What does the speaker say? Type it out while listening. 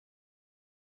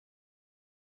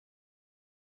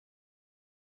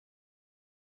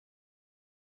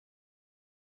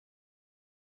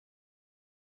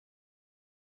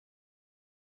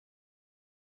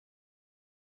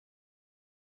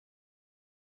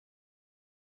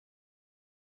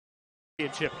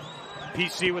Championship.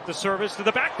 PC with the service to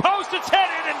the back post. It's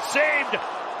headed and saved.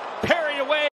 Parried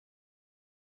away.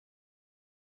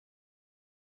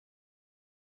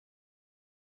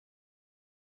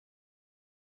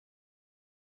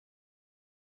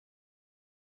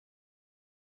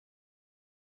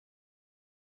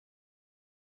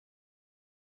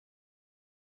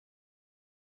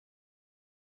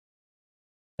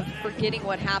 Forgetting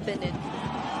what happened and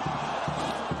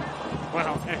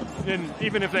and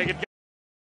even if they get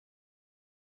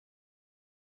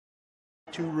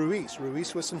to Ruiz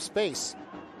with some space,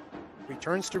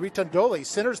 returns to Ritondoli,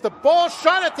 centers the ball,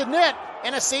 shot at the net,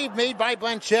 and a save made by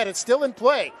Blanchette. It's still in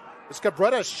play. It's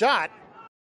Cabrera's shot.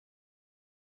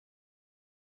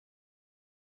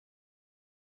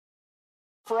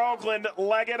 For Oakland,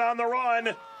 Leggett on the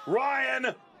run.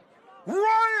 Ryan!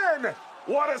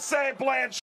 What a save,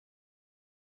 Blanchette!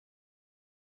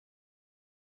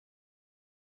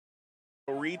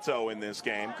 Rito in this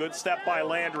game. Good step by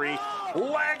Landry.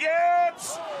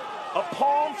 Leggett! A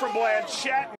palm for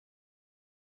Blanchette.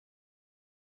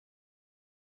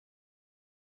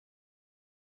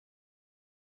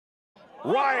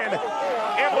 Ryan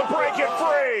able to break it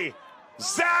free.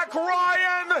 Zach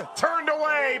Ryan turned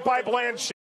away by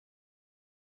Blanchette.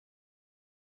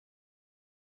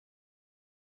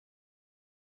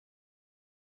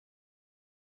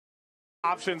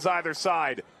 Options either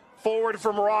side. Forward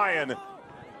from Ryan.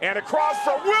 And across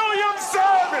from Williamson!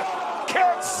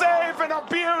 Can't save, and a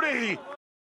beauty!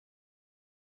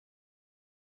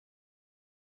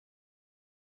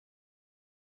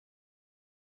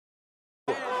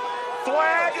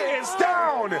 Flag is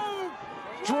down!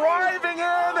 Driving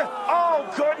in!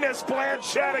 Oh goodness,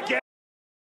 Blanchette again!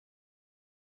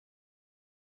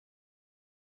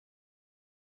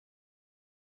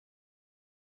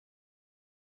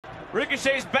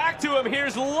 Ricochets back to him.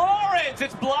 Here's Lawrence.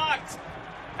 It's blocked.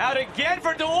 Out again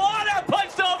for Duana.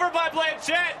 Punched over by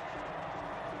Blanchette.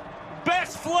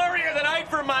 Best flurry of the night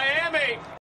for Miami.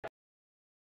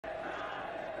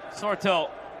 Sorto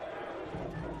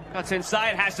cuts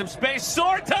inside, has some space.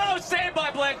 Sorto saved by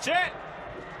Blanchette.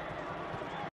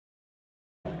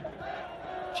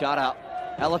 Jota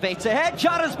elevates ahead.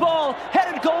 Jota's ball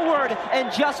headed goalward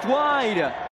and just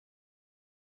wide.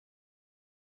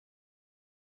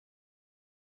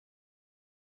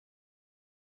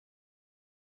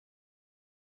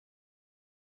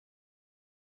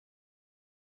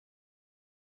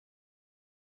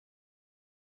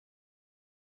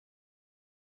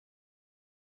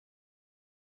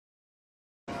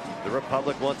 The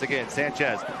Republic once again.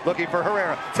 Sanchez looking for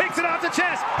Herrera. Takes it off the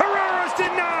chest. Herrera's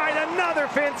denied. Another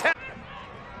fantastic.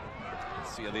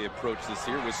 See how they approach this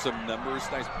here with some numbers.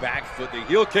 Nice back foot. The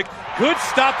heel kick. Good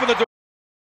stop in the door.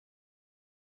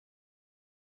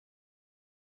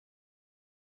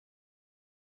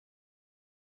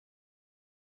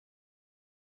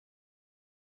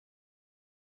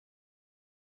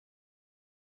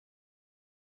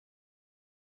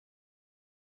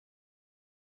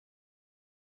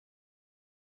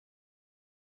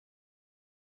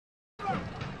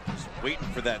 Waiting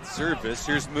for that service.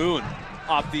 Here's Moon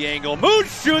off the angle. Moon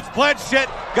shoots. Blanchette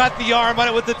got the arm on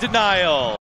it with the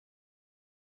denial.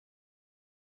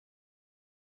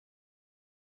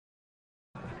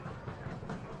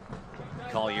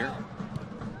 Collier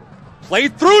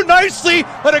played through nicely,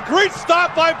 but a great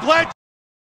stop by Blanchette.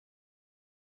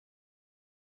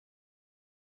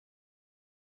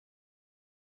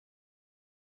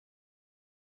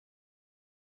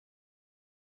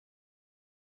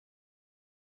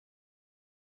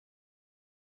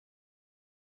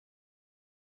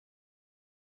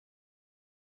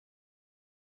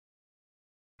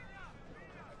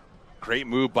 Great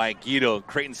move by Guido,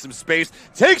 creating some space.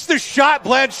 Takes the shot.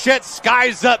 Blanchette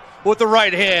skies up with the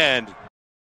right hand.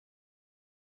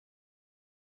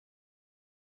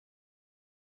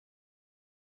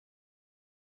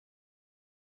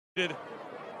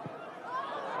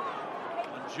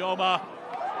 Joma.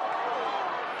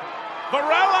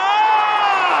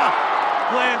 Varela!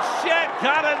 Blanchette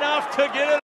got enough to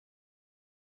get it.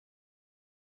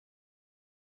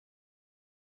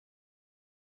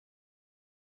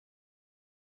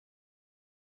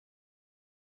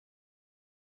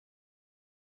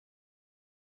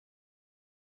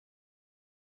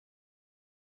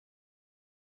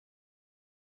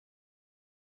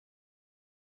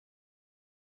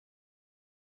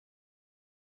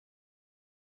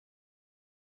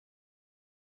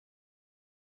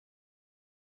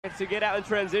 To get out in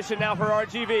transition now for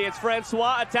RGV. It's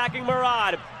Francois attacking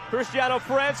Murad. Cristiano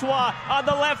Francois on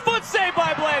the left foot, saved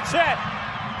by Blanchette.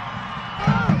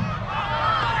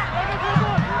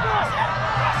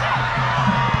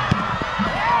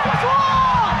 Francois!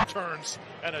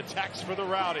 and attacks for the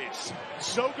Rowdies.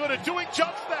 So good at doing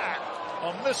just that.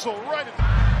 A missile right at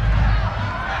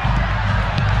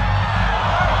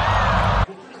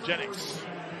Jennings.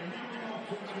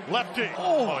 Lefty.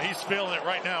 Oh, he's feeling it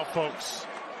right now, folks.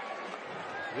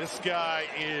 This guy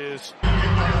is...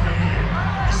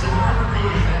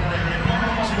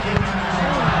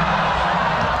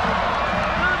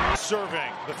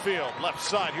 Serving the field, left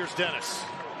side. Here's Dennis.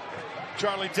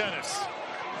 Charlie Dennis.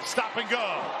 Stop and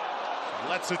go.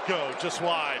 Lets it go just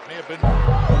wide. May have been...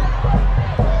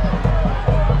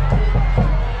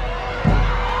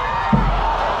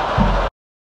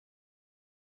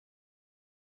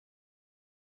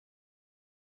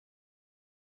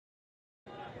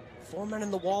 Four men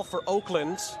in the wall for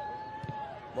Oakland.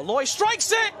 Malloy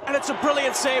strikes it, and it's a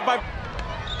brilliant save by...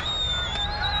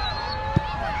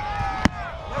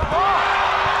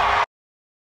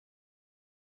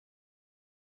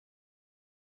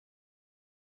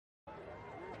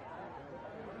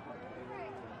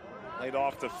 Laid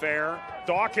off to Fair.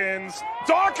 Dawkins.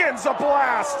 Dawkins, a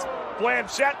blast!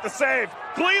 Blanchette the save.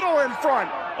 Gleedle in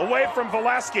front. Away from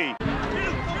Valesky.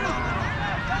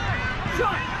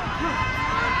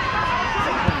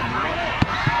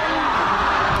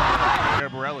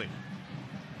 Borelli.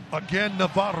 Again,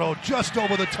 Navarro just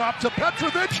over the top to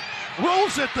Petrovic.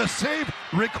 Rolls it, the save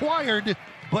required,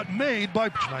 but made by...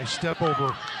 Nice step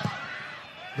over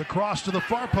the cross to the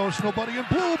far post. Nobody in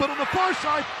blue, but on the far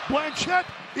side, Blanchette,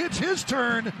 it's his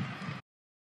turn.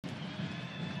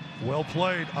 Well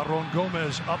played. Aaron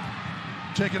Gomez up,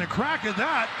 taking a crack at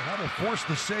that. That'll force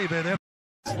the save in.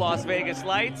 Las Vegas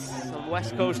Lights, some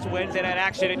West Coast Wednesday night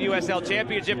action in USL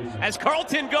Championship as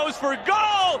Carlton goes for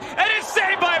goal, and it's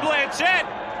saved by Blanchette.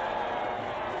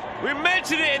 We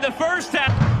mentioned it in the first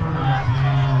half.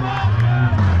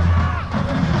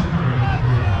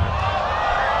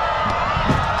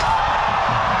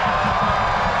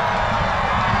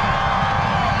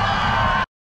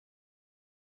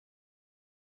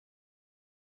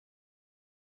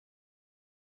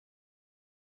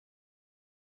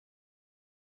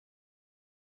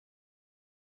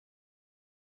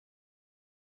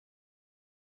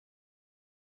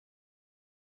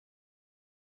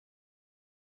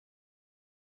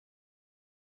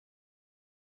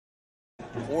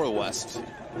 For the West.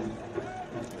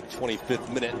 25th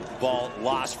minute, ball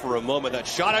lost for a moment. That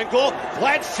shot on goal.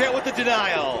 Blanchette with the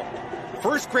denial.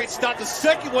 First great stop. The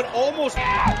second one almost.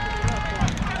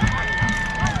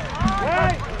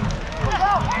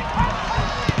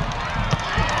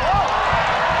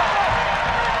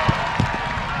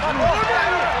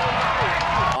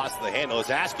 Lost the handle. Was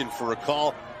asking for a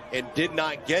call and did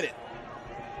not get it.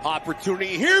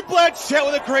 Opportunity here. Blanchette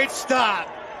with a great stop.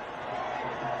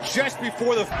 Just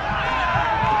before the...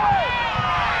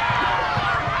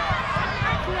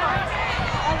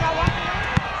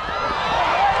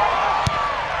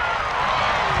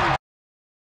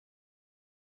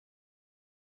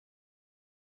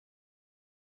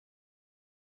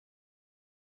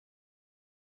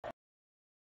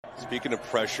 Speaking of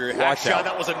pressure, hack shot,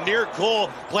 that was a near goal.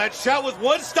 Blanchette with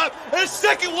one stop, and the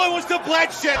second one was to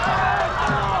Blanchette.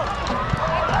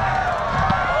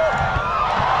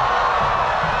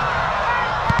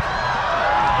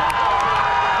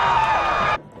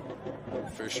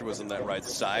 Fisher was on that right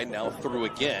side, now through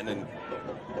again, and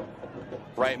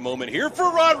bright moment here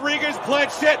for Rodriguez.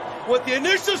 Blanchette with the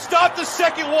initial stop, the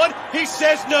second one, he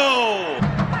says no.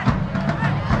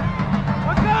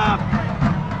 What's up?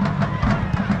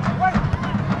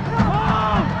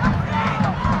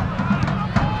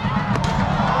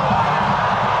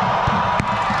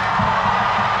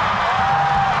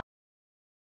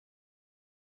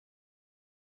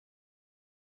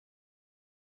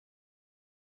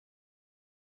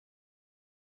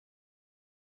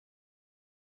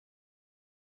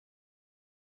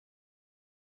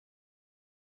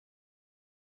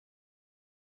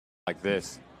 Like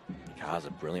this.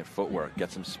 Kaza, brilliant footwork,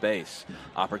 gets some space.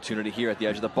 Opportunity here at the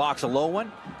edge of the box, a low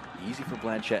one. Easy for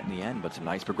Blanchette in the end, but some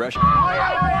nice progression.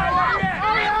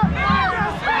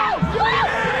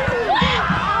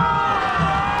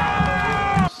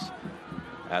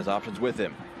 Has options with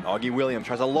him. Augie Williams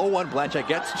tries a low one, Blanchette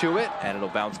gets to it, and it'll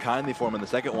bounce kindly for him in the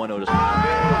second one.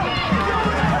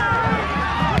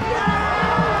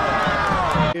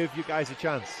 Give you guys a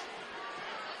chance.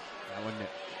 That one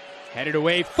headed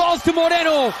away, falls to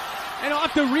Moreno, and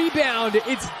off the rebound,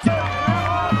 it's...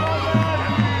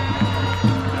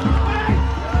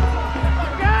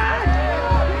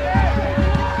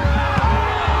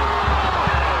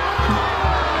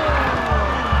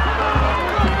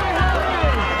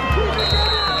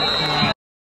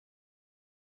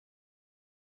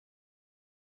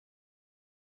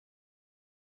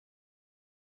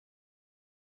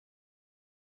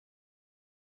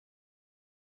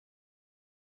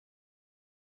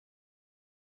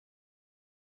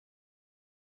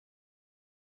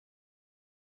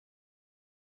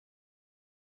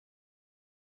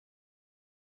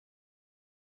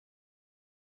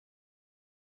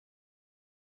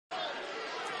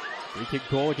 Free kick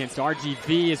goal against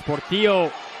RGV is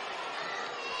Portillo.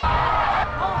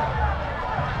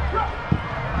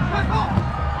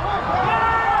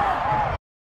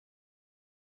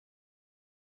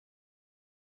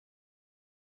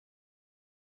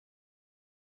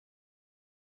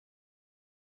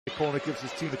 The corner gives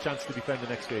his team a chance to defend the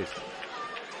next phase.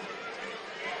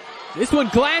 This one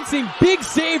glancing, big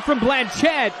save from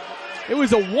Blanchette. It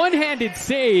was a one-handed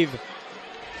save.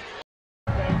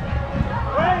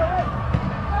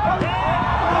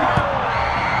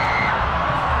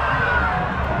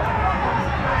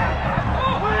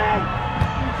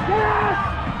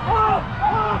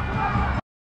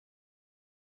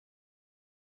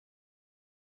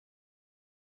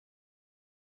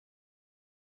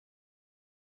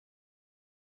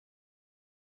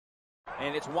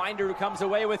 And it's Winder who comes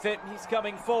away with it. He's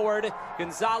coming forward.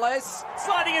 Gonzalez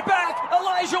sliding it back.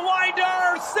 Elijah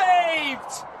Winder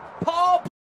saved. Paul.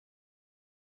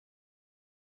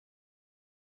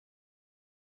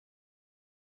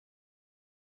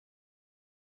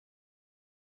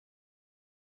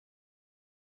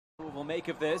 Will make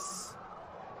of this.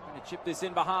 Trying to chip this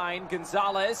in behind.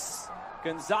 Gonzalez.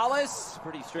 Gonzalez.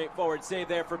 Pretty straightforward save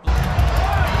there for.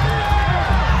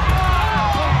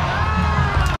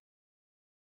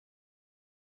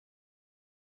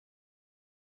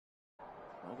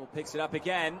 Vogel picks it up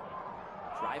again.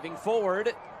 Driving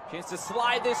forward. Chance to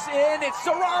slide this in. It's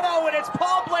Serrano and it's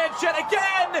Paul Blanchette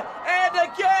again and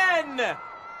again.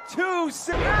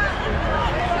 2-6.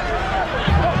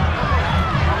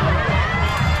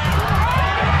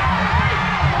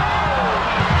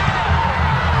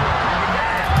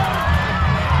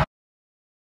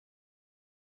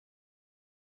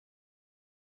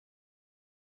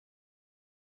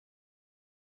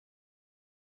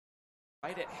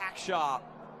 Right at Hackshaw.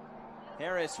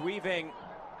 Harris weaving.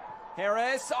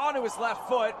 Harris onto his left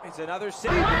foot. It's another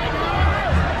save.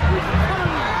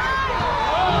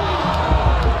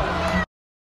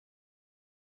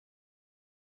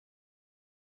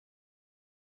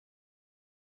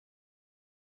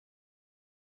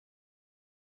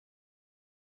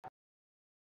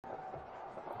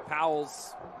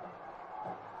 Powell's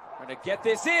trying to get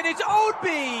this in. It's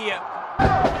Oatby.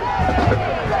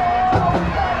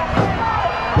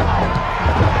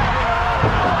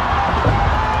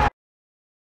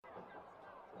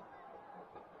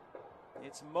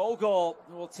 It's Mogul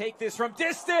who will take this from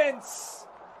distance.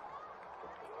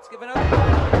 Let's give another.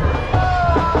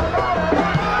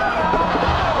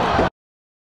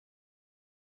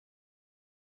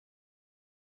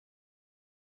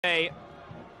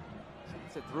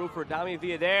 Sends it through for Dami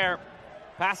Villadair.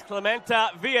 Pass Clementa.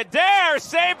 Villadair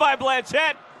saved by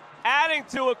Blanchette. Adding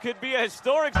to it could be a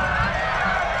historic.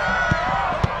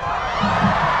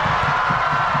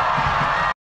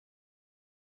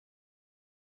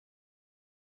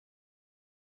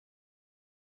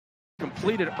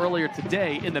 Completed earlier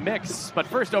today in the mix. But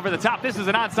first over the top, this is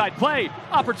an onside play.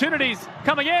 Opportunities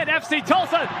coming in. FC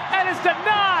Tulsa, and is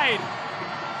denied.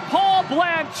 Paul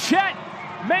Blanchette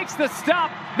makes the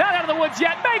stop. Not out of the woods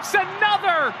yet. Makes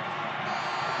another.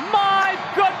 My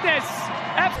goodness.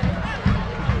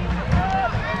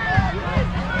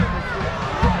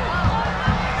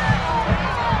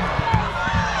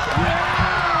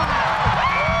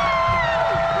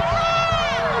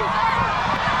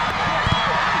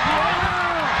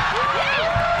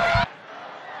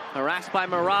 Harassed by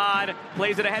Murad,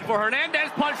 plays it ahead for Hernandez,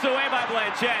 punched away by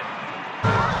Blanchette.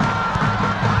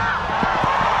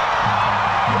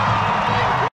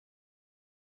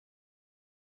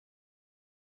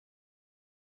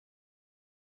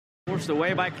 Forced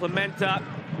away by Clementa,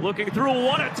 looking through,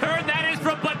 what a turn that is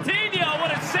from Patino,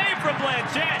 what a save from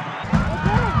Blanchette.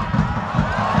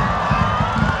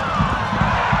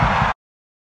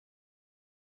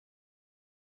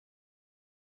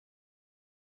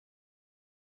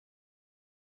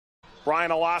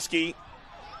 Brian Olaski.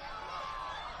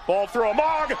 Ball through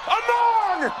Among.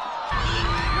 Among!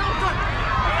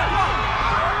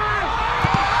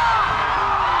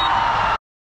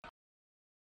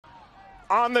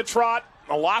 On the trot.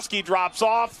 Olaski drops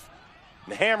off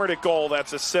and hammered it goal.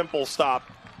 That's a simple stop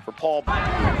for Paul.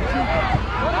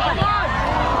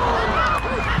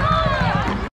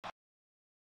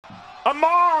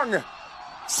 Among!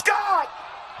 Scott!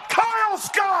 Kyle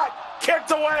Scott!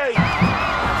 Kicked away!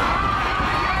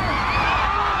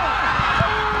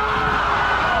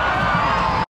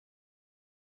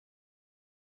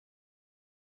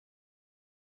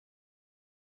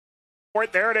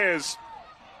 There it is.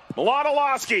 Milan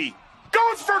Olaski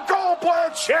goes for goal.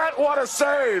 Blanchette, what a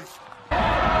save!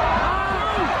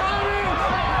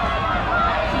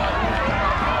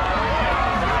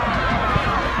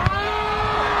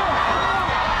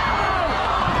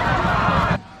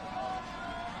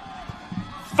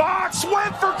 box,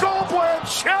 went for goal.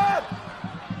 Blanchette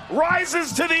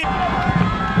rises to the...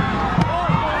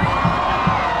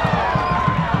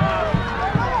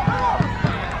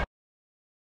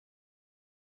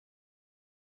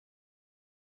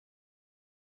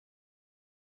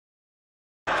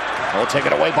 Oh, take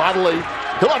it away bodily.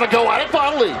 He'll have a go at it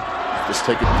bodily. Just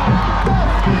take it.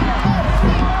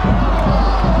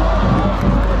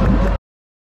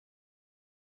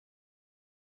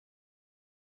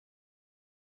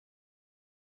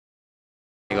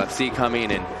 Let's see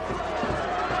coming, and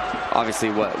obviously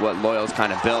what Loyal's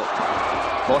kind of built.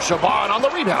 Blanchette on the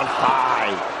rebound.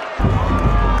 High.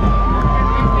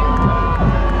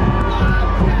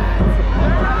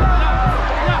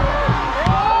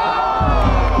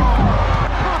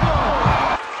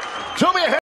 Toomey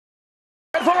ahead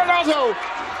for Ronaldo.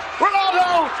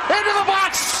 Ronaldo into the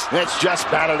box. It's just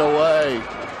batted away.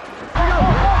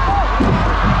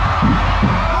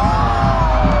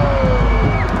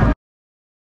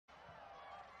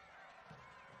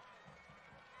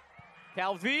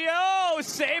 Calvillo,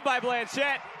 saved by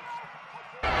Blanchette.